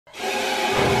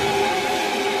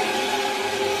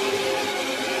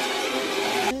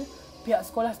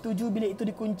sekolah setuju bilik itu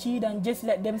dikunci dan just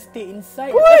let them stay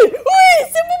inside. Oi,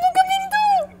 siapa buka pintu?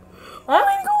 Ha? Oh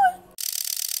my god.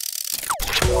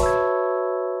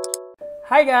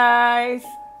 Hi guys.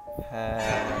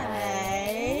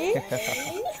 Hai.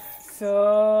 So,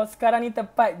 sekarang ni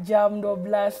tepat jam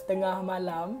 12.30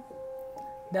 malam.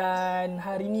 Dan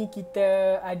hari ni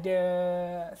kita ada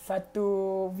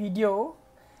satu video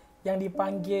yang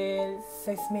dipanggil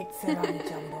Seismik Seram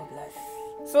jam 12.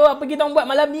 So, apa kita orang buat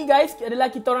malam ni guys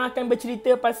adalah kita orang akan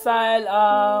bercerita pasal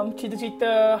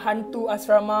cerita-cerita hantu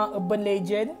asrama urban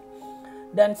legend.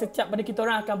 Dan setiap pada kita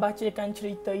orang akan bacakan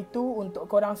cerita itu untuk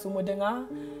korang semua dengar.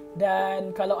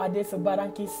 Dan kalau ada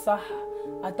sebarang kisah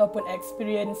ataupun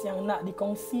experience yang nak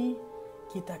dikongsi,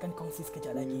 kita akan kongsi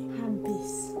sekejap lagi.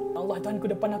 Habis. Allah Tuhanku,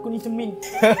 depan aku ni cermin.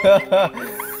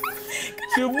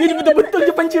 Cermin betul-betul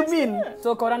depan cermin.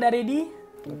 So korang dah ready?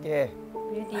 Okey.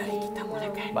 Ready. Mari kita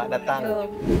mulakan. Mak datang.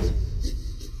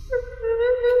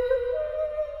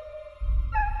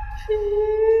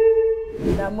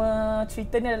 Nama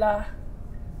cerita ni adalah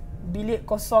Bilik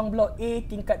Kosong Blok A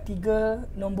tingkat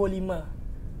 3 nombor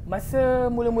 5. Masa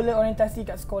mula-mula orientasi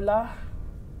kat sekolah,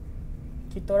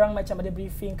 kita orang macam ada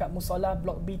briefing kat musola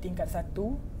Blok B tingkat 1.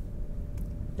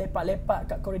 Lepak-lepak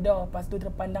kat koridor. Lepas tu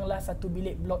terpandanglah satu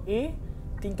bilik Blok A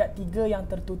tingkat 3 yang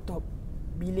tertutup.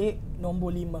 Bilik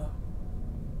nombor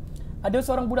 5. Ada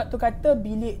seorang budak tu kata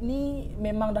bilik ni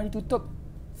memang dah ditutup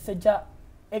sejak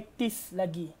 80s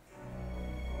lagi.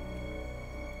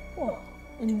 Wah,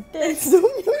 intense tu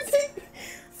music.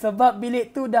 Sebab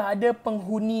bilik tu dah ada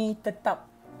penghuni tetap.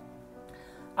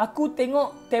 Aku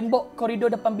tengok tembok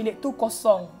koridor depan bilik tu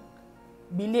kosong.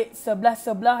 Bilik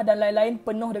sebelah-sebelah dan lain-lain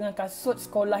penuh dengan kasut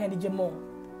sekolah yang dijemur.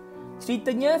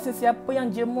 Ceritanya sesiapa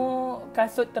yang jemur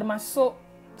kasut termasuk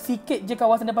sikit je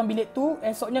kawasan depan bilik tu,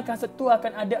 esoknya kasut tu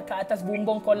akan ada ke atas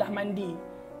bumbung kolah mandi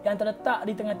yang terletak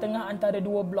di tengah-tengah antara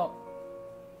dua blok.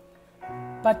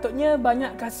 Patutnya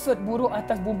banyak kasut buruk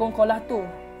atas bumbung kolah tu.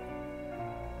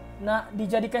 Nak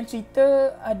dijadikan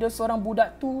cerita, ada seorang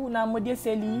budak tu nama dia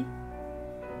Sally.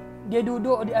 Dia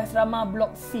duduk di asrama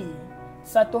blok C.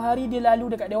 Satu hari dia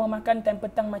lalu dekat dewan makan time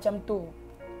petang macam tu.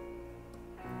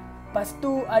 Lepas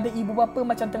tu ada ibu bapa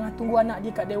macam tengah tunggu anak dia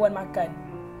kat dewan makan.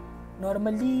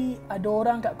 Normally ada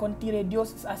orang kat konti radio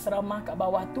asrama kat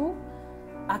bawah tu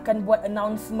akan buat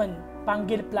announcement,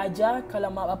 panggil pelajar kalau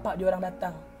mak bapak dia orang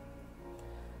datang.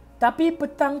 Tapi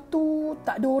petang tu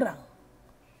tak ada orang.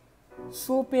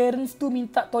 So parents tu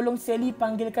minta tolong Sally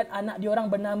panggilkan anak dia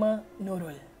orang bernama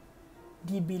Nurul.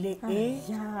 Di bilik A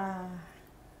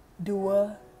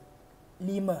 25.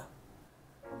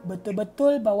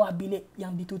 Betul-betul bawah bilik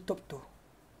yang ditutup tu.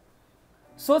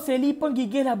 So Sally pun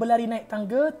gigih lah berlari naik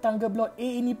tangga. Tangga blok A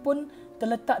ini pun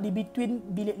terletak di between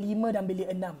bilik 5 dan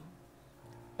bilik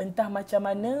 6. Entah macam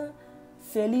mana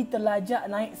Sally terlajak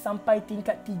naik sampai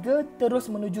tingkat 3 terus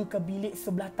menuju ke bilik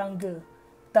sebelah tangga.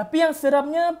 Tapi yang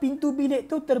seramnya pintu bilik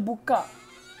tu terbuka.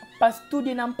 Lepas tu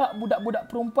dia nampak budak-budak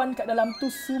perempuan kat dalam tu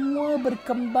semua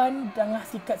berkemban dengan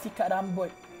sikat-sikat rambut.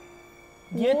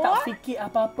 Dia tak fikir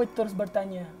apa-apa terus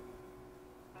bertanya.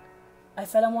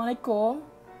 Assalamualaikum.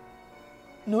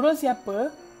 Nurul siapa?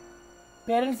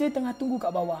 Parents dia tengah tunggu kat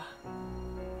bawah.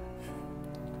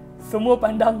 Semua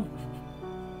pandang.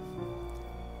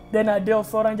 Dan ada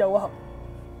seorang jawab,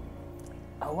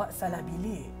 awak salah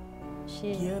bilik.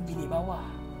 Dia bilik bawah.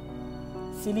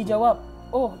 Sally jawab,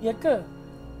 oh ya ke?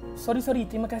 Sorry,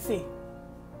 terima kasih.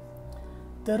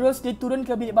 Terus dia turun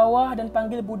ke bilik bawah dan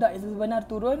panggil budak yang sebenar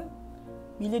turun.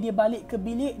 Bila dia balik ke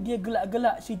bilik, dia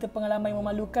gelak-gelak cerita pengalaman yang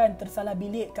memalukan tersalah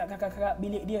bilik kat kakak-kakak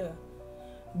bilik dia.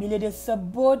 Bila dia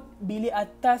sebut bilik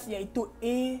atas iaitu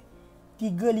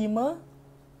A35,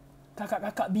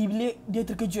 kakak-kakak bilik dia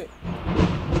terkejut.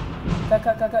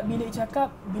 Kakak-kakak bilik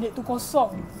cakap bilik tu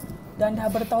kosong dan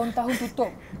dah bertahun-tahun tutup.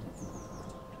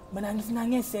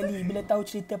 Menangis-nangis Sally bila tahu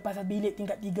cerita pasal bilik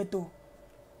tingkat 3 tu.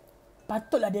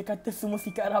 Patutlah dia kata semua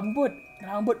sikat rambut.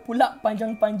 Rambut pula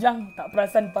panjang-panjang, tak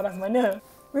perasan paras mana.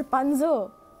 Rapunzel.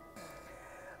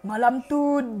 Malam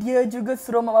tu dia juga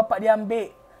suruh mak bapak dia ambil.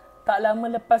 Tak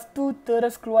lama lepas tu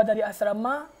terus keluar dari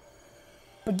asrama.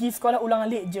 Pergi sekolah ulang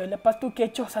alik je. Lepas tu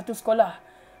kecoh satu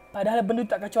sekolah. Padahal benda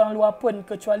tak kacau orang luar pun,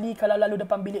 kecuali kalau lalu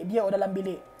depan bilik dia atau dalam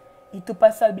bilik. Itu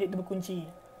pasal bilik tu berkunci.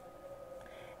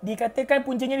 Dikatakan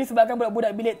puncanya disebabkan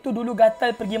budak-budak bilik tu dulu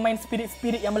gatal pergi main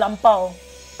spirit-spirit yang melampau.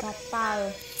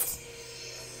 Gatal.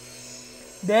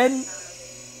 Dan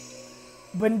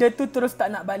benda tu terus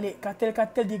tak nak balik.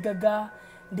 Katil-katil digegar,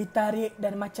 ditarik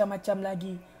dan macam-macam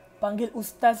lagi. Panggil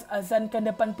ustaz azankan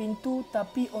depan pintu,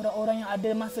 tapi orang-orang yang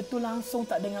ada masa tu langsung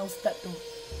tak dengar ustaz tu.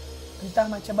 Entah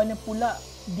macam mana pula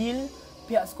deal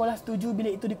pihak sekolah setuju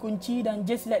bilik itu dikunci dan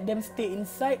just let them stay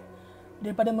inside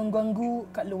daripada mengganggu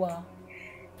kat luar.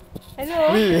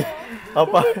 Hello. Wih,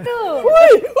 apa?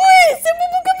 Woi, siapa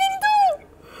buka pintu?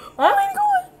 Oh my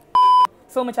god.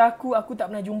 So macam aku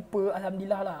tak pernah jumpa,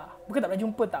 alhamdulillah lah. Bukan tak pernah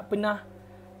jumpa, tak pernah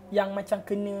yang macam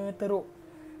kena teruk.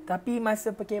 Tapi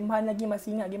masa perkemahan lagi,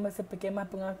 masih ingat lagi masa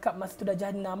perkemahan pengangkap, masa tu dah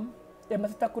jam 6 dan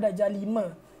masa tu aku dah jam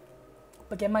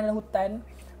 5. Perkemahan dalam hutan.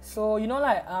 So you know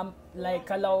like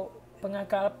kalau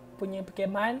pengangkap punya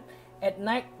perkemahan at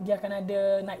night dia akan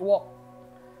ada night walk.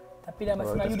 Tapi dalam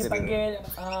bahasa Melayu dipanggil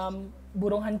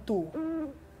burung hantu.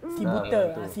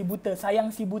 Si buta,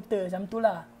 sayang si buta macam tu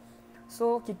lah.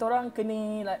 So kita orang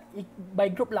kena like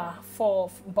by group lah,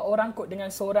 4 orang kot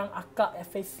dengan seorang akak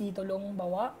FSC tolong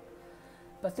bawa.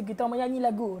 Lepas tu kita orang menyanyi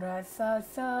lagu Rasa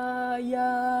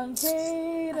sayang,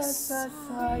 hey rasa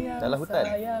sayang. Dalam hutan?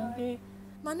 Sayang, hey.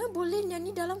 Mana boleh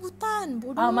nyanyi dalam hutan?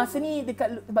 Bodoh. Masa ni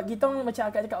dekat sebab kita orang macam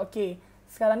akak cakap okey,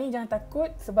 sekarang ni jangan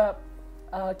takut sebab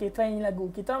okay, try nyanyi lagu.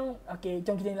 Kita orang okay,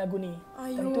 jom kita nyanyi lagu ni.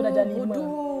 Time tu dah jam 5.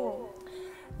 Bodoh.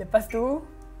 Lepas tu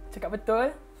cakap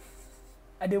betul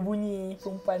ada bunyi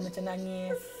perempuan macam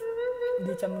nangis.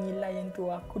 Dia macam mengilai yang tu.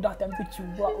 Aku dah time tu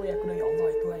cuak weh, aku dah ya Allah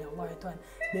Tuhan, ya Allah Tuhan.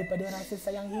 Daripada rasa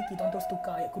sayang ni kita orang terus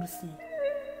tukar ayat kursi.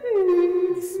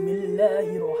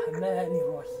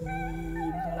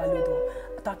 Bismillahirrahmanirrahim. Yang lalu tu.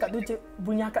 Akak tu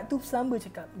bunyi akak tu sama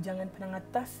cakap jangan pandang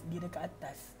atas, dia dekat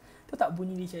atas. Tu tak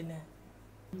bunyi dia macam mana?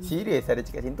 Serius ada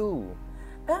cakap macam tu?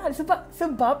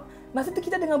 Sebab masa tu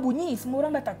kita dengar bunyi, semua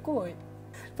orang dah takut.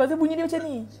 Lepas tu bunyi dia macam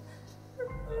ni.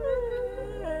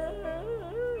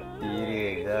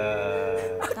 Serius lah.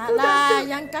 Taklah,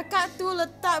 yang kakak tu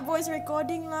letak voice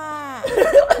recording lah.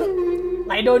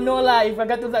 I don't know lah if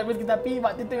kakak tu tak boleh, tapi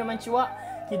waktu tu memang cuak.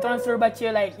 Kita orang suruh baca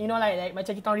like, you know like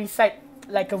macam kita orang recite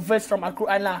like a verse from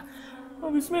Al-Quran lah.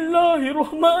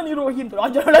 Bismillahirrahmanirrahim.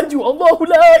 Jangan laju. Allahu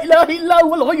la ilaha illa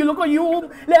huwal hayyul qayyum.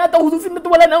 La ta'khudhuhu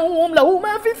sinatun wa la nawm. Lahu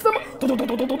ma fis sama.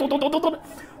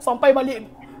 Sampai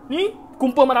balik. Ni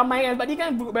kumpul ramai kan sebab ni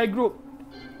kan by group.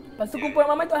 Lepas tu kumpul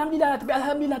ramai tu alhamdulillah, tapi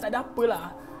alhamdulillah tak ada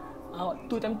apalah.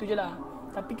 Waktu time tu je lah.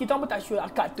 Tapi kita orang pun tak sure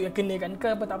akak tu yang kena kan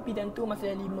ke apa, tapi time tu masa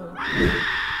yang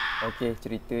 5. Okey,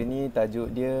 cerita ni tajuk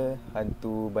dia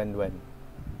Hantu Banduan.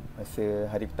 Masa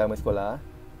hari pertama sekolah,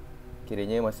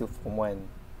 kiranya masuk form 1.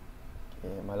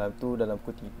 Okay, malam tu dalam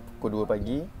pukul 2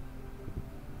 pagi,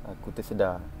 aku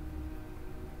tersedar.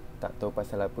 Tak tahu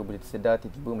pasal apa boleh tersedar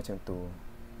tiba-tiba macam tu.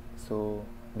 So,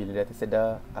 bila dah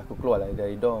tersedar, aku keluar lah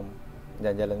dari dorm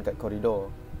dan jalan kat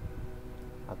koridor.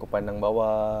 Aku pandang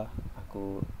bawah,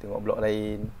 aku tengok blok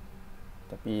lain.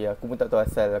 Tapi aku pun tak tahu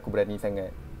asal aku berani sangat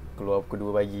keluar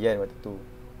pukul 2 pagi kan waktu tu.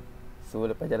 So,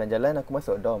 lepas jalan-jalan aku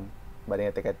masuk dorm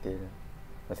baring atas katil.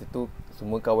 Masa tu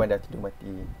semua kawan dah tidur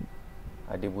mati.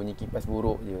 Ada bunyi kipas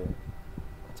buruk je.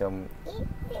 Macam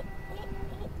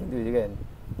itu je kan.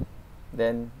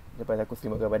 Dan lepas aku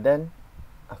selimutkan badan,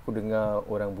 aku dengar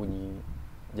orang bunyi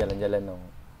jalan-jalan tau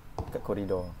kat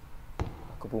koridor.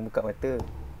 Aku pun buka mata,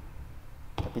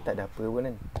 tapi tak ada apa pun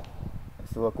kan.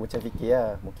 So aku macam fikir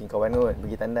lah, mungkin kawan kot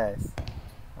pergi tandas.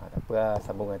 Tak apa lah,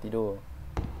 sambung lah tidur.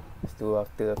 Lepas tu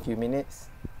after a few minutes,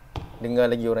 dengar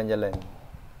lagi orang jalan.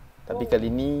 Tapi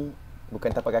kali ni bukan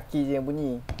tapak kaki je yang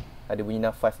bunyi, ada bunyi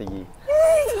nafas lagi.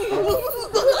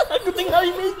 Aku tengah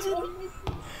imagine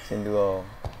Macam tu tau.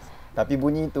 Tapi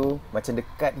bunyi tu macam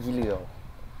dekat gila tau.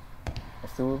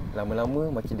 Lepas tu lama-lama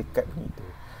makin dekat bunyi tu.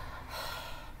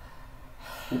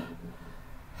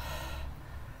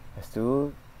 Lepas tu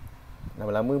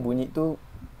lama-lama bunyi tu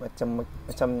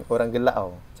macam orang gelak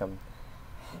tau. Macam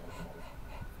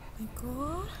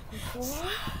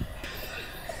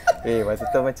masa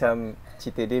tu macam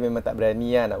cerita dia memang tak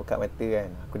berani lah nak buka mata kan.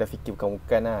 Aku dah fikir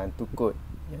bukan-bukan lah, hantu kot.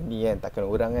 Yang ni kan takkan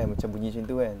orang kan macam bunyi macam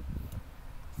tu kan.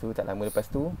 So tak lama lepas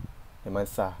tu memang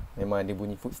sah, memang ada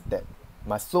bunyi footstep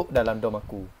masuk dalam dorm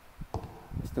aku.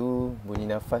 Lepas tu bunyi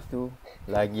nafas tu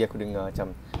lagi aku dengar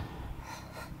macam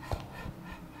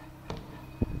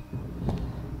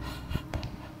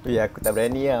aku tak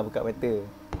berani lah buka mata.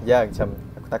 Macam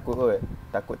aku takut kot.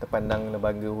 Takut terpandang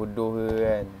lembaga hodoh ke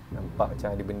kan. Nampak macam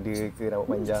ada benda ke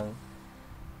rambut panjang.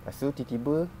 Lepas tu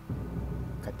tiba-tiba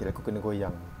katil aku kena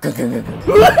goyang.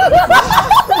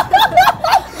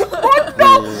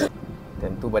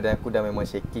 Dan tu badan aku dah memang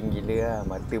shaking gila lah.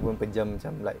 Mata pun pejam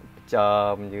macam like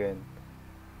pecam je kan.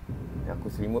 Aku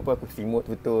selimut pun aku selimut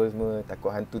betul semua.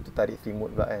 Takut hantu tu tarik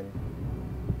selimut pula kan.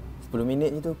 10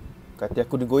 minit je tu kaki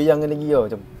aku digoyangkan lagi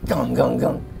tau. Macam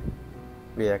gang.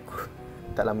 Aku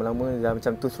tak lama-lama dah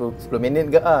macam tu 10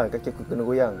 minit ke kaki aku kena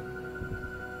goyang.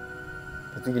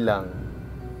 Lepas tu hilang.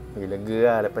 Lega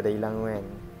lah lepas dah hilang kan.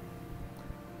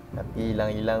 Tapi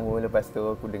hilang-hilang pun lepas tu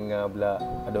aku dengar pula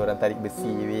ada orang tarik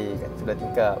besi weh kat sebelah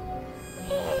tingkap.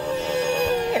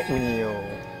 Bunyi tu.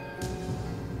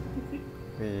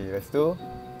 Weh, lepas tu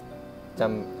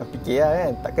macam aku fikir lah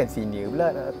kan, takkan senior pula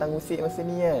nak datang usik masa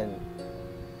ni kan.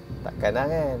 Takkan lah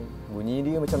kan. Bunyi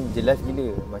dia macam jelas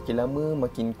gila. Makin lama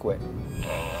makin kuat.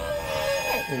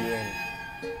 Kan.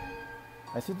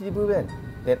 Lepas tu tiba-tiba kan,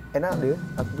 dan end up dia,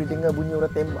 aku boleh dengar bunyi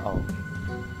orang tembak tau.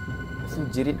 Lepas tu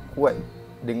jerit kuat.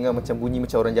 Dengar macam bunyi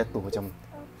macam orang jatuh. Macam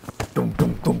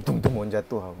tum orang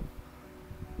jatuh tau.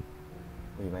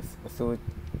 Lepas tu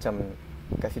macam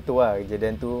kat situ lah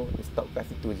kejadian tu, stop kat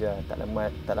situ je.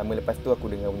 Tak lama lepas tu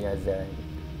aku dengar bunyi azan.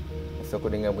 Lepas tu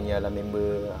aku dengar bunyi alam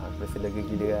member. Aku rasa lega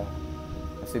gila lah.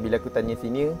 Lepas tu bila aku tanya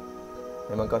senior,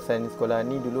 memang kawasan sekolah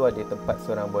ni dulu ada tempat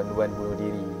seorang buan-buan bunuh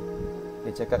diri.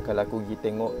 Dia cakap kalau aku pergi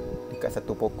tengok dekat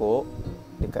satu pokok,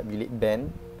 dekat bilik band,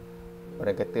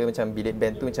 orang kata macam bilik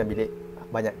band tu macam bilik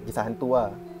banyak kisah hantu lah.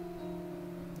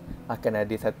 Akan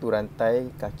ada satu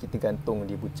rantai kaki tergantung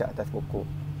di bucak atas pokok.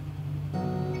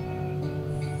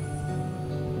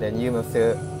 Dan ya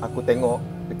masa aku tengok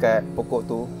dekat pokok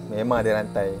tu, memang ada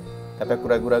rantai. Tapi aku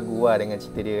ragu-ragu lah dengan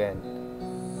cerita dia kan.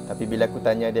 Tapi bila aku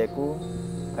tanya adik aku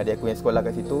yang sekolah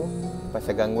kat situ,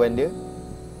 pasal gangguan dia,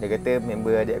 dia kata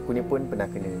member adik aku ni pun pernah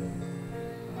kena.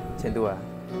 Macam tu lah.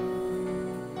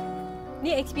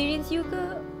 Ni experience you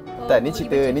ke? Tak, ni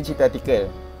cerita artikel.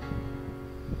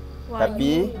 Wah,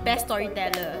 Tapi you best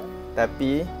storyteller.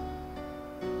 Tapi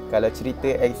kalau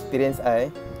cerita experience I,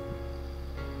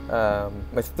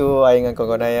 masa tu I dengan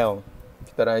kawan-kawan I tau,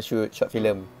 kita orang shoot short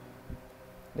film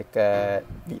dekat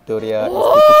Victoria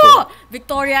Institution.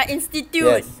 Victoria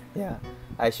Institute. Yes, yeah.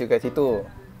 I shoot kat situ.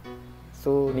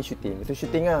 So ni shooting. So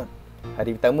shooting lah.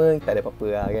 Hari pertama tak ada apa-apa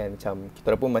lah kan. Macam kita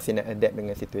orang pun masih nak adapt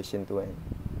dengan situation tu kan.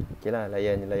 Okay lah,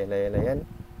 layan.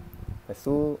 Lepas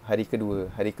tu hari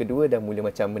kedua dah mula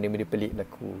macam benda-benda pelik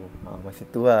berlaku. Masa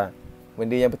tu lah.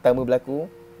 Benda yang pertama berlaku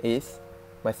is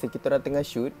masa kita orang tengah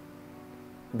shoot,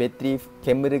 bateri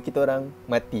kamera kita orang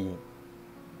mati.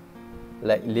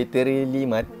 Like literally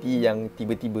mati yang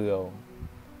tiba-tiba tau.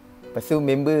 Lepas tu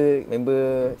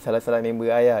salah member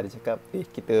ayah dia cakap,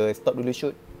 kita stop dulu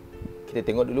shoot. Kita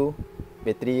tengok dulu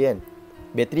bateri kan.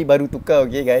 Bateri baru tukar,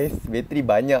 okay guys. Bateri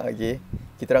banyak, okay.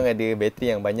 Kita orang ada bateri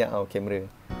yang banyak tau kamera.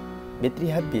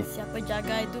 Bateri habis. Siapa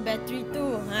jaga itu bateri tu?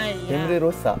 Kamera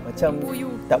rosak. Macam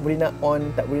tak boleh nak on,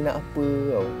 tak boleh nak apa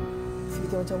tau. So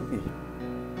kita macam,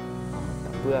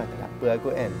 tak apa lah, tak ada apa lah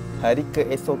kot kan. Hari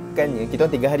keesokannya, kita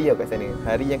orang 3 hari tau kat sana.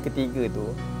 Hari yang ketiga tu,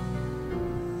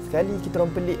 sekali kita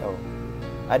orang pelik tau.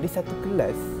 Ada satu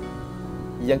kelas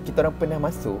yang kita orang pernah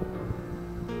masuk,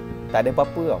 tak ada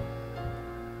apa-apa tau.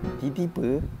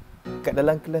 Tiba-tiba kat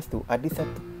dalam kelas tu ada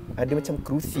macam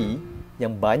kerusi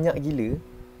yang banyak gila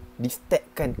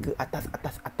di-stackkan ke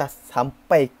atas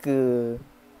sampai ke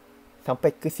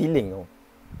ceiling tau.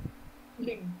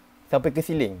 Sampai ke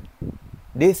ceiling.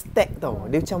 Dia stack tau.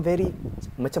 Dia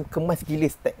macam kemas gila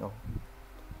stack tau.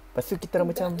 Lepas tu kita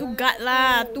orang macam Tu guard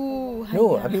lah tu.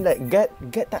 no, I mean like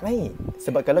guard tak naik.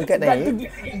 Sebab kalau guard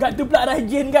naik, Guard tu pula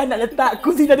rajin kan nak letak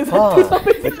kursi ada satu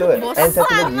sampai betul. And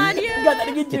satu lah lagi, guard tak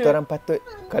ada kerja. kita orang patut,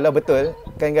 kalau betul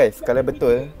kan guys, kalau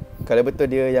betul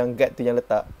dia yang guard tu yang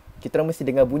letak, kita orang mesti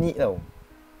dengar bunyi tau.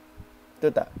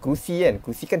 Betul tak? Kerusi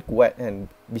kan kuat kan,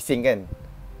 bising kan.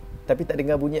 Tapi tak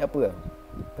dengar bunyi apa.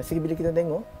 Lepas tu bila kita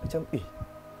tengok macam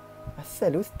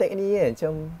asal lu stack ni kan,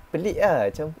 macam pelik lah.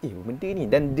 Macam benda ni.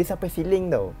 Dan dia sampai ceiling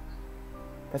tau.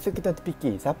 Lepas tu kita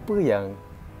terfikir, siapa yang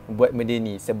buat benda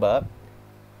ni? Sebab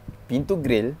pintu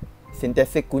grill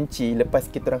sentiasa kunci lepas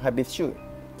kita orang habis shoot.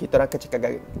 Kita orang akan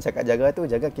cakap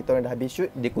jaga kita orang dah habis shoot,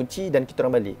 dia kunci dan kita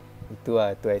orang balik. Itu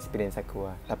lah, tu experience aku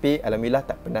lah. Tapi alhamdulillah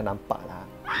tak pernah nampak lah.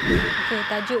 Okay,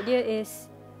 tajuk dia is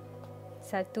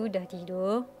 1 dah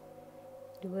tidur,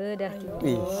 2 dah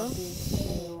tidur,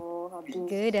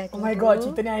 3 dah tidur. Oh my god,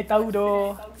 cerita ni I tahu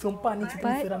doh. Sumpah ni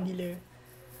cerita 4 seram gila.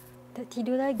 tak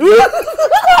tidur lagi.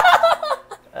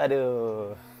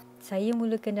 Aduh. Saya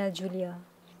mula kenal Julia.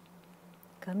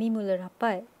 Kami mula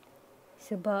rapat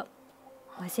sebab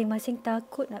masing-masing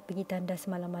takut nak pergi tandas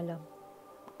malam-malam.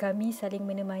 Kami saling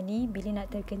menemani bila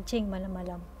nak terkencing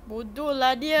malam-malam. Bodoh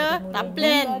lah dia. Tak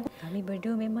plan. Kami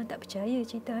berdua memang tak percaya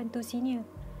cerita hantu senior.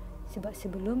 Sebab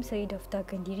sebelum saya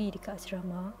daftarkan diri dekat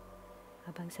asrama,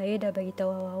 abang saya dah bagi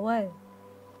tahu awal-awal,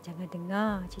 jangan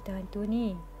dengar cerita hantu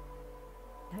ni.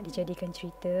 Nak dijadikan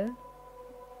cerita,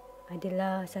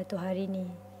 adalah satu hari ni,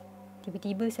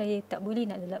 tiba-tiba saya tak boleh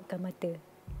nak lelapkan mata.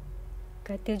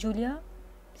 Kata Julia,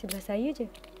 sebelah saya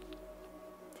je.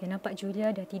 Saya nampak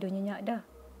Julia dah tidur nyenyak dah.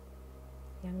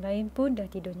 Yang lain pun dah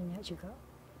tidur nyenyak juga.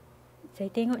 Saya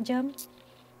tengok jam,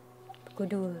 pukul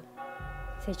pukul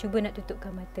 2. Saya cuba nak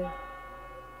tutupkan mata.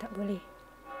 Tak boleh.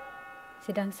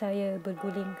 Sedang saya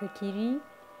berguling ke kiri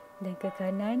dan ke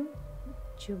kanan,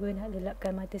 cuba nak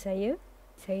lelapkan mata saya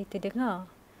terdengar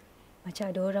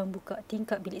macam ada orang buka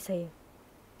tingkap bilik saya.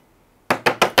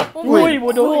 Oi,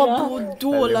 bodoh.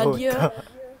 Bodoh lah dia.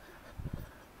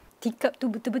 Tingkap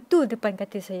tu betul-betul depan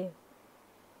katil saya.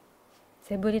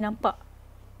 Saya boleh nampak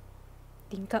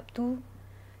tingkap tu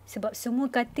sebab semua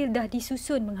katil dah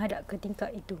disusun menghadap ke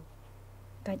tingkap itu.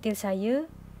 Katil saya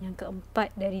yang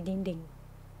keempat dari dinding.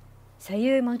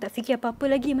 Saya memang tak fikir apa-apa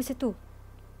lagi masa tu.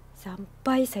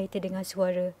 Sampai saya terdengar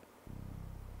suara.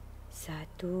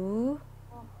 1, 2,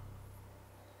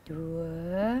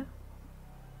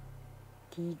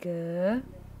 3.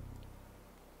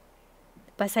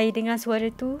 Lepas saya dengar suara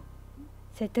tu,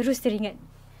 saya terus teringat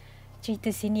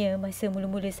cerita senior masa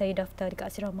mula-mula saya daftar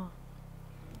dekat asrama.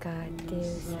 Katil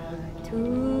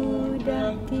 1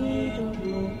 dah tidur,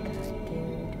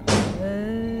 katil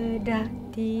 2 dah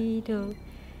tidur,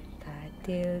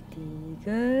 katil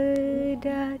 3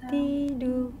 dah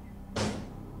tidur.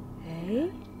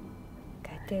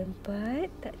 Katil 4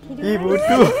 tak tidur.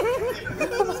 Bodoh.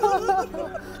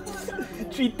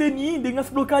 Cerita ni dengar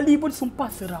 10 kali pun sumpah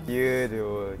seram. Ya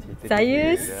tu. Cerita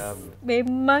Saya seram.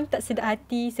 memang tak sedar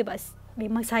hati sebab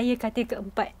memang saya katil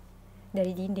keempat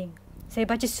dari dinding. Saya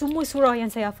baca semua surah yang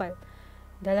saya hafal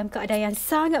dalam keadaan yang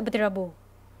sangat berterabur.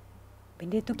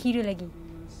 Benda tu kira lagi.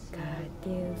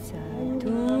 Katil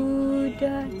 1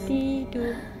 dah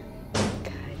tidur,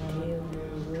 katil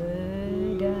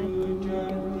 2 dah tidur,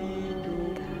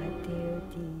 katil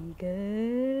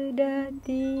 3 dah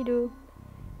tidur.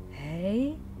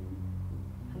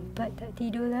 4 tak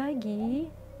tidur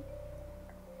lagi.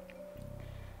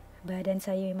 Badan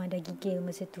saya memang dah gigil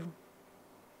masa tu.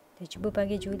 Saya cuba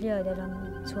panggil Julia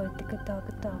dalam suara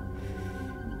terketar-ketar.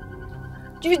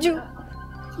 Julia.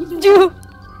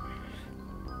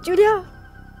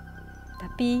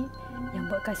 Tapi yang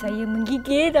buatkan saya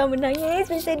menggigil dan menangis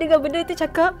bila saya dengar benda tu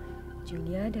cakap,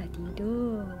 Julia dah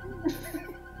tidur.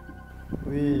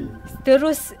 Wih.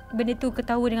 Terus benda tu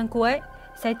ketawa dengan kuat.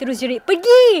 Saya terus jerit,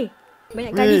 pergi!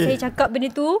 Banyak kali saya cakap benda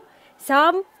tu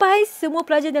sampai semua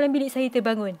pelajar dalam bilik saya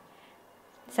terbangun.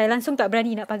 Saya langsung tak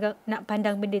berani nak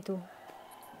pandang benda tu.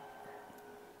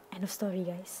 End of story,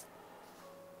 guys.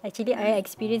 Actually, I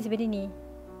experience benda ni.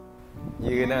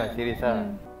 Ya ke nak? Serius lah.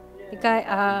 Dekat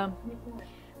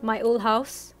my old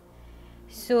house.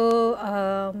 So,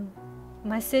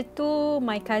 masa tu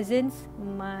my cousins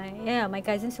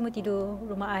semua tidur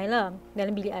rumah I lah,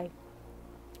 dalam bilik I.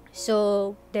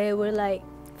 So, there were like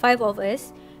 5 of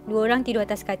us. 2 orang tidur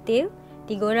atas katil,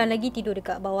 3 orang lagi tidur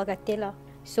dekat bawah katil lah.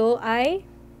 So, I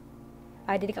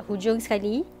ada dekat hujung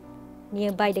sekali,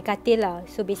 nearby the katil lah.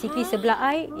 So, basically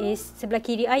sebelah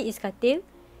kiri I is katil,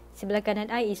 sebelah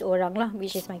kanan I is orang lah,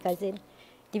 which is my cousin.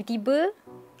 Tiba-tiba,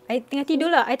 I tengah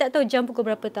tidur lah. I tak tahu jam pukul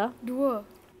berapa tau. 2.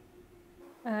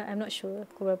 I'm not sure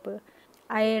pukul berapa.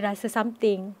 I rasa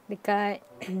something dekat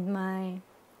my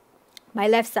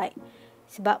left side.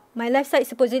 Sebab my left side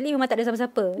supposedly memang tak ada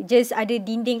siapa-siapa. Just ada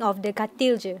dinding of the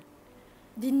katil je.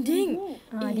 Dinding?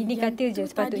 Dinding katil je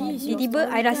sepatutnya.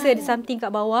 Tiba-tiba I rasa ada something kat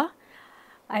bawah.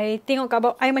 I tengok kat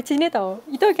bawah. I macam ni tau.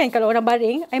 Itu kan kalau orang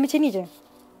baring, I macam ni je.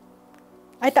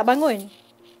 I tak bangun.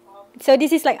 So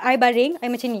this is like I baring,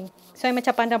 I macam ni. So I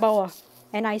macam pandang bawah.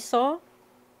 And I saw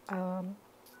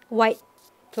white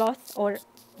cloth or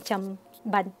macam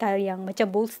bantal yang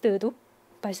macam bolster tu.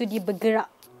 Lepas tu dia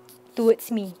bergerak towards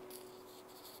me.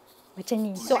 Macam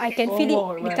ni. So I can feel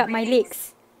it dekat my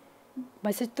legs.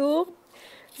 Masa tu,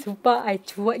 sumpah I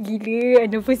cuak gila,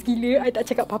 I nervous gila. I tak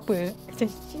cakap apa-apa. Macam,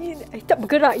 I tak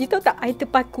bergerak. You tahu tak, I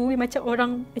terpaku macam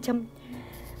orang,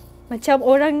 macam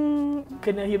orang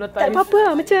kena hypnotize. tak apa-apa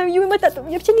lah. Macam you memang tak,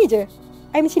 macam ni je.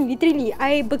 I macam ni, literally.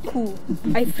 I beku.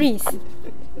 I freeze.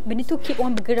 Benda tu keep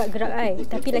on bergerak-gerak I.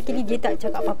 Tapi luckily dia tak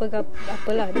cakap apa-apa ke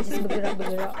apalah. Dia just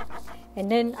bergerak-bergerak.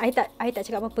 And then I tak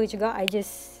cakap apa-apa juga. I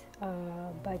just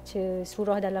baca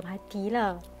surah dalam hati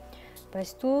lah.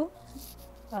 Lepas tu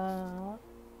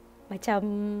macam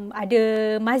ada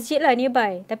masjid lah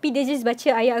nearby. Tapi dia just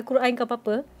baca ayat Al-Quran ke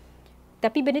apa-apa.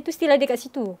 Tapi benda tu still ada kat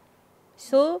situ.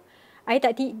 So I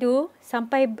tak tidur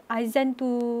sampai azan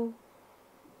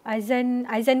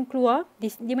keluar.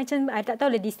 Dia macam I tak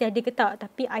tahu lah dia still ada ke tak.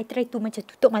 Tapi I try to macam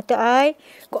tutup mata I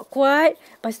kuat-kuat.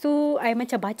 Lepas tu I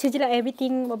macam baca je lah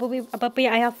everything, apa-apa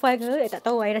yang I hafal ke. I tak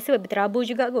tahu, I rasa berterabur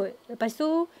juga kot. Lepas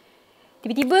tu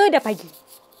tiba-tiba dah pagi.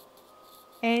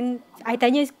 And I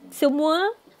tanya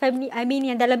semua family,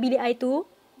 yang dalam bilik I tu,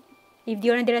 if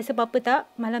diorang ada rasa apa-apa tak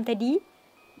malam tadi.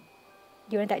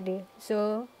 Diorang tak ada.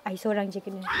 So I seorang je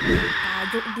kena.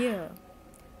 Tajuk dia.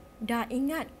 Dah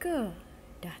ingat ke?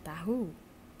 Dah tahu?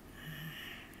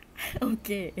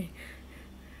 Okey.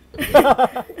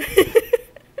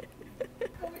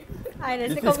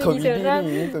 Ini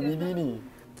komedi ni.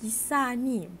 Kisah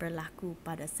ni berlaku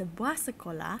pada sebuah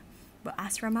sekolah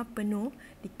berasrama penuh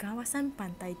di kawasan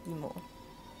pantai timur.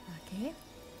 Okay.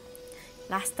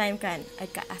 Last time kan,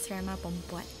 dekat asrama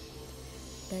perempuan.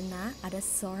 Dan ada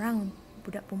seorang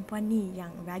budak perempuan ni yang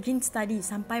rajin study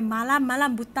sampai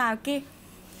malam-malam buta, okay?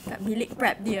 Kat bilik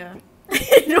prep dia.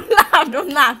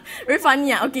 Don't laugh. Very funny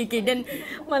lah. Okay. Then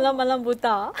Malam-malam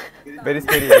buta. Very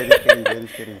scary.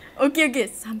 Okay.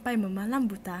 Sampai memalam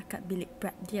buta kat bilik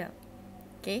prep dia.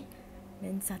 Okay.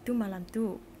 Dan satu malam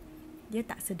tu, dia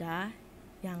tak sedar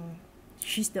yang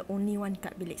she's the only one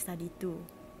kat bilik study tu.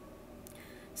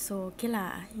 So, okay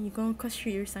lah. Cause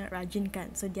she sangat rajin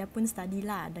kan. So, dia pun study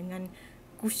lah dengan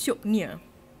kusyuknya.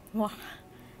 Wah.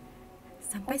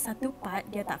 Sampai satu part,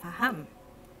 dia tak faham.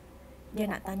 Dia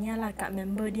nak tanyalah kat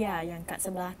member dia yang kat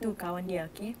sebelah tu, kawan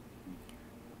dia, okay?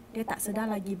 Dia tak sedar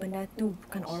lagi benda tu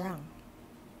bukan orang.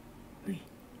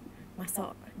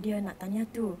 Masa dia nak tanya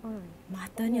tu,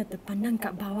 matanya terpandang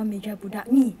kat bawah meja budak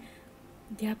ni.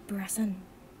 Dia perasan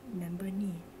member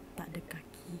ni tak ada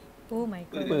kaki. Oh my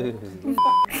god.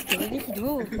 Scary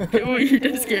tu. Oh,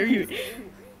 that's scary.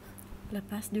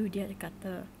 Lepas tu dia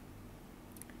kata,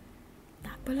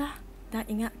 tak apalah, dah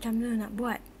ingat macam mana nak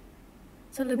buat.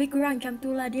 So lebih kurang macam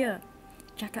tu lah dia.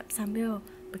 Cakap sambil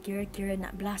berkira-kira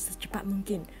nak blast secepat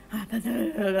mungkin.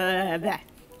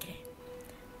 Okay.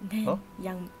 Then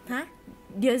yang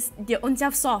dia own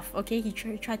self solve. Okay, he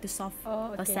try to solve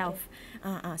herself.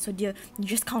 Okay. So dia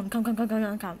just count.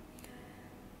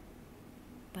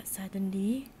 But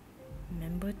suddenly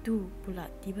member tu pula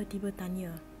tiba-tiba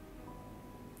tanya,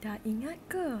 dah ingat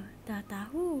ke? Dah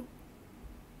tahu?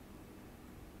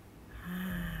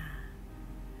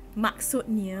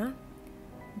 Maksudnya,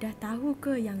 dah tahu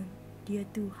ke yang dia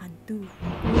tu hantu?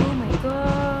 Oh my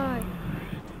god.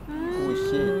 Oh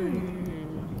shit.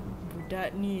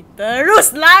 Budak ni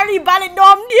terus lari balik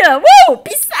dorm dia. Woo!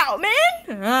 Peace out,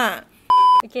 man.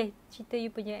 Okay, cerita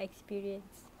you punya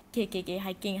experience. Okay.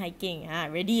 Hiking.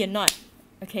 Ready or not?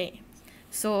 Okay.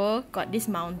 So, got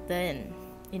this mountain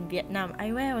in Vietnam.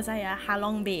 Where was I?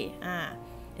 Halong Bay.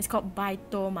 It's called Bai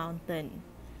To Mountain.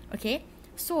 Okay.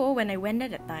 So, when I went there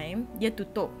that time, dia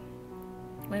tutup.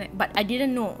 But I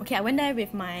didn't know. Okay, I went there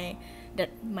with my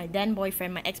then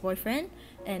boyfriend, my ex-boyfriend,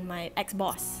 and my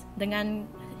ex-boss. Dengan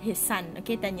his son,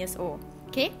 okay, 10 years old.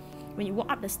 Okay. When you walk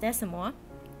up the stairs semua,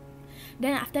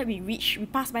 then after we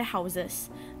passed by houses.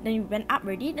 Then we went up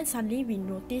already. Then suddenly we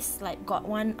noticed like got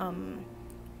one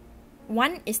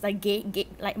is the gate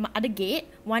like ada gate.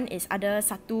 One is ada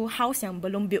satu house yang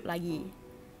belum built lagi.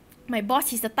 My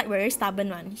boss, he's the type very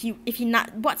stubborn one. If he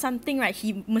nak buat something right,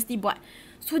 he mesti buat.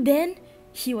 So then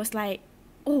he was like,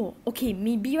 oh okay,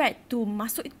 maybe right to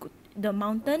masuk the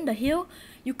mountain, the hill,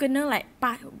 you kena like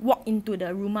walk into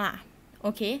the rumah.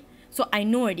 Okay, so I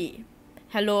know already.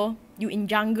 Hello, you in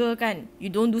jungle kan? You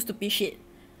don't do stupid shit.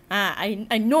 I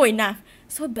know enough.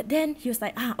 So but then he was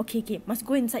like, okay, must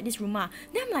go inside this rumah.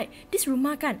 Then I'm like, this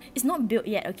rumah kan, it's not built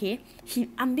yet, okay?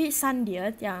 He ambil son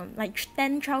dia yang like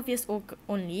 10-12 years old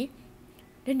only.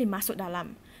 Then they masuk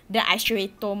dalam. Then I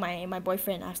straight told my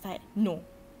boyfriend, I was like, no,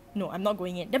 I'm not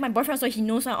going in. Then my boyfriend also, he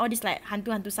knows all this like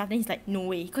hantu-hantu stuff. Then he's like,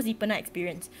 no way, because he pernah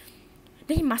experience.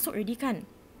 Then he masuk already kan.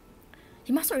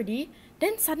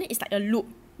 Then suddenly it's like a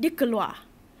loop. Dia keluar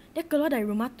dari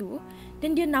rumah tu.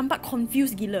 Then dia nampak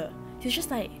confused gila. He's just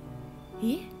like,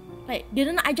 like,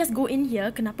 didn't I just go in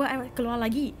here? Kenapa I keluar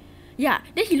lagi? Yeah.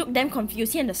 Then he looked damn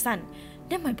confused, he and the son.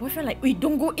 Then my boyfriend like, wait,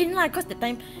 don't go in lah. Cause the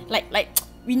time, like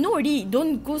we know already,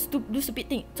 don't go do stupid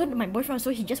thing. So my boyfriend, so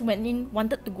he just went in,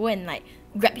 wanted to go and like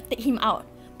take him out.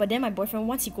 But then my boyfriend,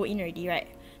 once he go in already, right?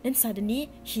 Then suddenly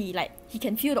he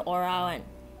can feel the aura one.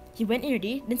 He went in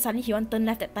already. Then suddenly he want turn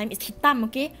left that time. It's hitam,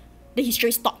 okay? Then he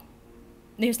straight stop.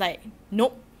 Then he was like,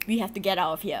 nope, we have to get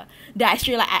out of here. Then I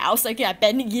straight like, I was like, I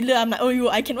panic gila. I'm like, oh,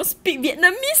 I cannot speak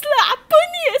Vietnamese lah. Apa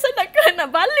ni? Saya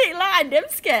nak balik lah. I'm damn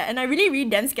scared. And I really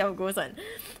damn scared of ghosts one.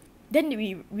 Then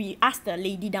we asked the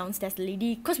lady downstairs. The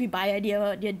lady, cause we bayar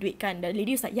dia duit kan. The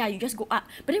lady was like, yeah, you just go up.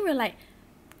 But then we were like,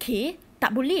 okay,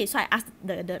 tak boleh. So I asked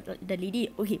the lady,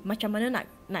 okay, macam mana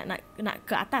nak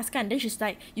ke atas kan? Then she's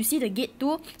like, you see the gate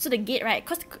too? So the gate, right?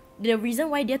 Cause the reason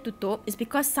why dia tutup is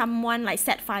because someone like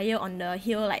set fire on the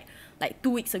hill like 2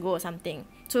 weeks ago or something.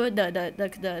 So the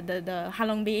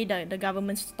Halong Bay, the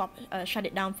government shut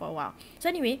it down for a while. So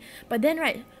anyway, but then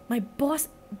right, my boss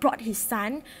brought his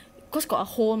son Cause got a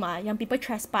hole mah, young people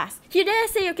trespass. He there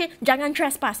say, okay, jangan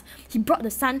trespass. He brought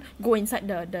the son, go inside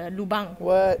the lubang.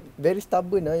 What? Very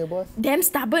stubborn your boss. Damn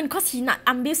stubborn, cause he nak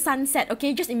ambil sunset.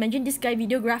 Okay, just imagine this guy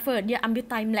videographer, dia ambil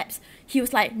time lapse. He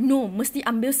was like, no, mesti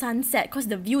ambil sunset, cause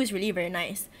the view is really very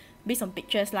nice, based on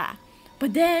pictures lah.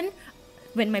 But then,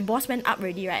 when my boss went up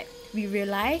already, right, we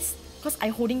realized, cause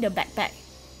I holding the backpack,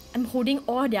 I'm holding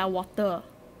all their water.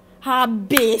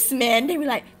 Habis, man. They were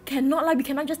like, cannot lah, we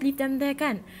cannot just leave them there,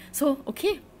 kan? So,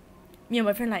 okay. Me and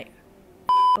my friend like,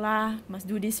 lah, must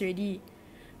do this already.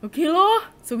 Okay lor.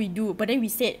 So we do. But then we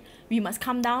said, we must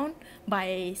come down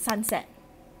by sunset.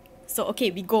 So, okay,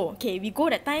 we go. Okay, we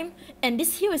go that time. And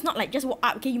this hill is not like just walk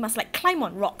up, okay? You must like climb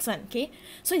on rocks, one, okay?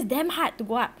 So it's damn hard to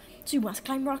go up. So you must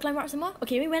climb rock some more.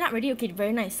 Okay, we went up already. Okay,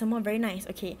 very nice. Some more, very nice.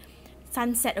 Okay.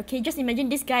 Sunset, okay? Just imagine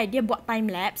this guy, dia buat time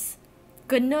lapse.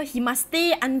 He must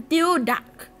stay until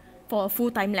dark for a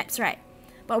full time lapse, right?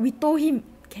 But we told him,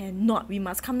 cannot, we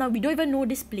must come down. We don't even know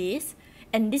this place.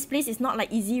 And this place is not like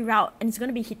easy route. And it's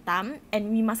going to be hitam.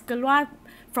 And we must keluar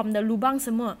from the lubang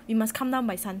semua. We must come down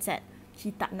by sunset.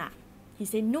 He tak nak. He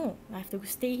said, no, I have to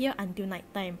stay here until night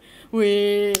time.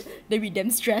 Wait, then we damn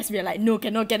stressed. We are like, no,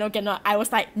 cannot. I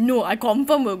was like, no, I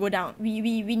confirm will go down. We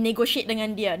negotiate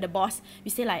dengan dia, the boss. We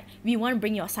say like, we want to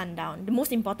bring your son down. The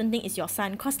most important thing is your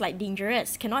son, cause like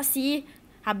dangerous. Cannot see,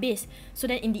 habis. So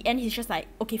then in the end, he's just like,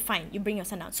 okay, fine, you bring your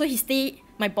son down. So he stay,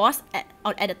 my boss, at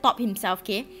the top himself,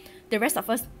 okay? The rest of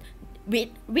us,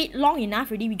 wait long enough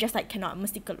already, we just like, cannot,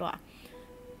 mesti keluar.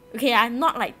 Okay,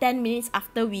 not like 10 minutes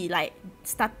after we like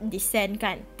start descend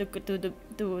kan to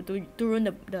turun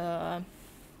the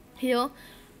hill,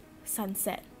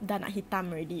 sunset dah nak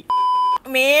hitam already.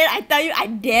 Man, I tell you,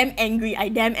 I damn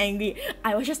angry.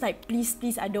 I was just like, please,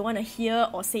 I don't want to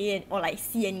hear or say it or like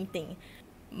see anything.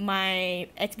 My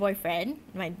ex-boyfriend,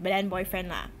 my then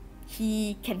boyfriend lah,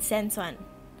 he can sense one.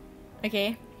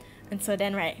 Okay, and so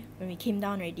then right, when we came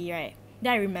down already, right,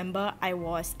 then I remember I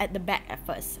was at the back at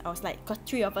first. I was like, cause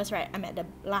 3 of us, right, I'm at the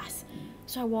last.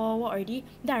 So I walk already.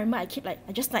 Then I remember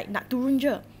I just like nak turun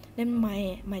je. Then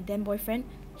my then boyfriend,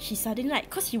 he suddenly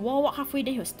like, cause he walk halfway,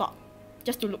 then he'll stop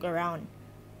just to look around.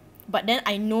 But then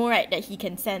I know, right, that he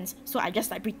can sense. So I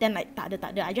just like pretend like tak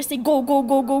ada. I just say go.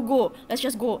 Let's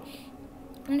just go.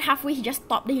 And halfway he just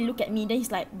stopped. Then he look at me. Then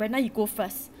he's like, Brenda, you go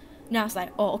first. Then I was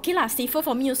like, oh, okay lah, safer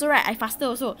for me also, right? I faster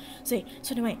also. So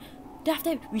then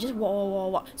after we just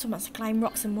walk. So must climb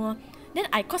rocks some more. Then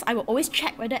cause I will always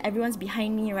check whether everyone's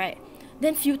behind me, right?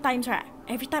 Then few times, right,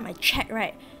 every time I check,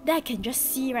 right, then I can just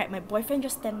see, right, my boyfriend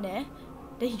just stand there.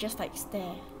 Then he just like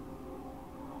stare.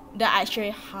 Then I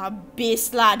actually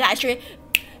habis lah. Then I actually,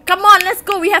 come on, let's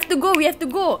go. We have to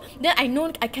go. Then I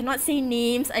know I cannot say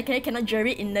names. I cannot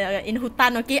jury in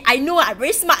hutan. Okay, I know I'm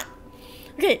very smart.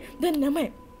 Okay, then never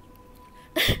mind.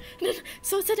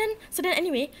 so then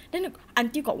anyway, then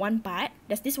until got one part,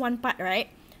 there's this one part, right,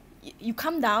 you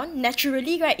come down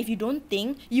naturally, right, if you don't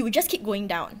think, you will just keep going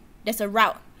down. There's a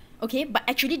route, okay, but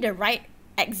actually the right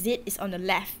exit is on the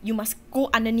left. You must go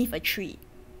underneath a tree,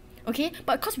 okay,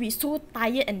 but because we're so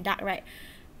tired and dark, right,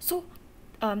 so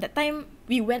that time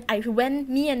me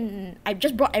and I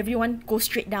just brought everyone go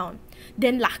straight down.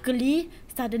 Then luckily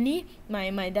suddenly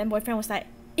my then boyfriend was like,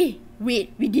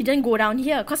 wait, we didn't go down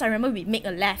here, because I remember we make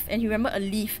a left and he remember a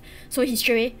leaf. So he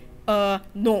straight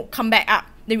no, come back up.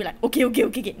 Then we're like, okay,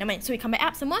 never mind. So we come back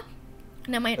up some more.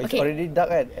 Never mind. Okay. It's already dark,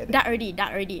 right? Dark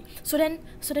already. So then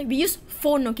we use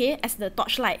phone, okay, as the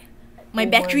torchlight. My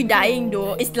battery dying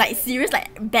though. It's like serious, like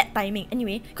bad timing.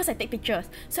 Anyway, because I take pictures.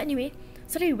 So then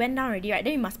we went down already, right?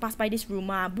 Then we must pass by this room.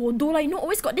 Bodoh lah,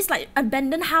 always got this like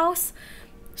abandoned house.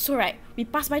 So right, we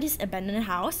pass by this abandoned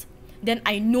house. Then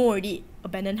I know already,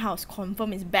 abandoned house,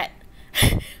 confirm is bad.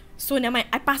 So never mind,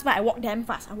 I pass by, I walk damn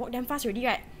fast already,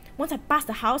 right? Once I pass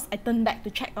the house, I turn back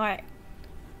to check, alright.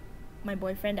 My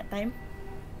boyfriend that time,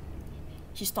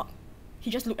 he stopped. He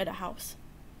just looked at the house.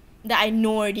 Then I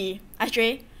know already,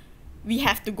 actually, we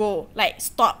have to go. Like,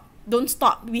 stop. Don't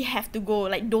stop. We have to go.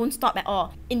 Like, don't stop at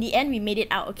all. In the end, we made it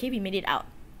out, okay? We made it out.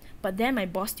 But then my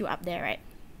boss still up there, right?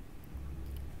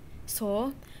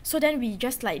 So then we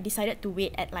just like decided to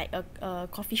wait at like a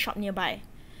coffee shop nearby.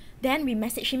 Then we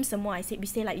messaged him some more. We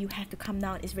say like, you have to come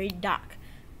down, it's very dark.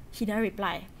 He never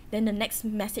reply. Then the next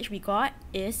message we got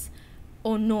is,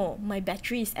 oh no, my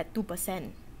battery is at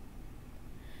 2%.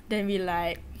 Then we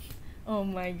like, oh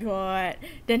my god.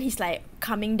 Then he's like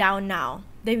coming down now.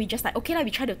 Then we just like, okay lah,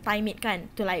 we try to time it kan,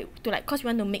 to like cause we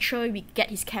want to make sure we get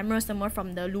his camera somewhere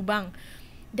from the lubang.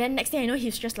 Then next thing I know,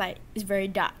 he's just like, it's very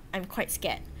dark, I'm quite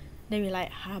scared. Then we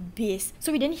like, habis.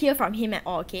 So we didn't hear from him at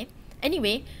all, okay?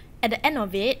 Anyway, at the end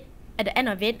of it, at the end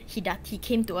of it, he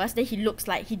came to us. Then he looks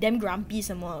like he damn grumpy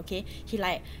semua. Okay, he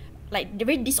like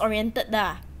very disoriented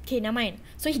dah. Okay, never mind.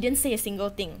 So he didn't say a single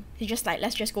thing. He just like,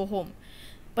 let's just go home.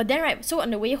 But then right, so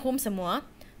on the way home semua,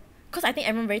 cause I think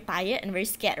everyone very tired and very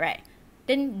scared, right?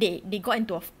 Then they got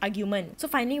into an argument. So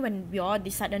finally, when we all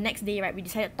decided the next day, right, we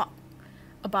decided to talk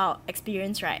about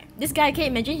experience, right? This guy, okay,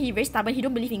 imagine he very stubborn. He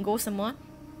don't believe in ghosts semua.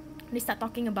 They start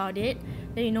talking about it.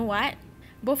 Then you know what?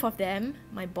 Both of them,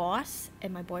 my boss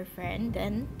and my boyfriend,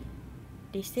 then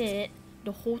they said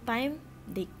the whole time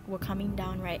they were coming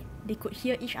down, right, they could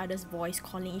hear each other's voice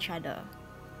calling each other.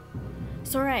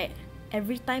 So right,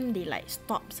 every time they like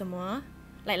stop semua,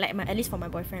 at least for my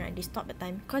boyfriend, right, they stop at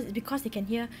time because they can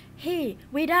hear, hey,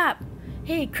 wait up,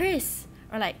 hey Chris,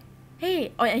 or like,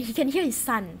 hey, or and he can hear his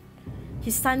son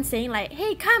saying like,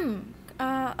 hey, come.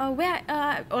 Where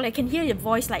or like can hear the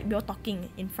voice like we were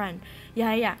talking in front.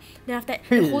 Yeah. Then after that,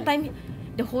 the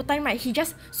whole time, right,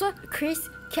 so Chris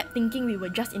kept thinking we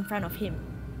were just in front of him.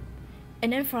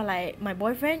 And then for like my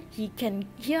boyfriend, he can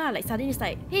hear like suddenly it's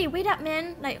like, hey, wait up,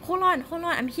 man, like hold on,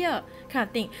 I'm here, kind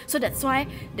of thing. So that's why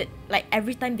that like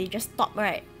every time they just stop,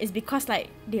 right, is because like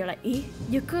they're like,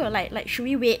 you ke, like should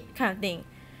we wait, kind of thing.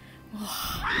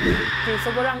 Okay,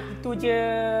 so korang itu je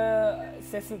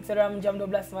Seismik Seram jam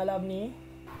 12 malam ni.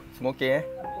 Semua okey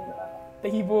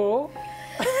Terhibur.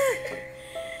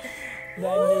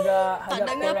 Dan juga harap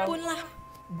dengar korang pun lah.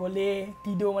 boleh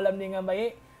tidur malam ni dengan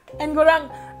baik. And korang,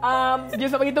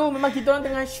 just nak beritahu, memang kita orang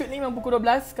tengah shoot ni memang pukul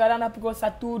 12. Sekarang dah pukul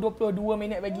 1.22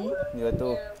 minit pagi. Ya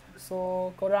betul.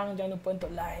 So korang jangan lupa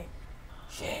untuk like,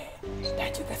 share dan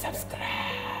juga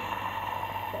subscribe.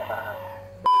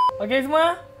 Okay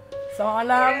semua, selamat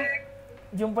malam.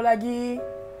 Jumpa lagi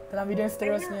dalam video yang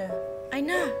seterusnya.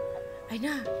 Aina.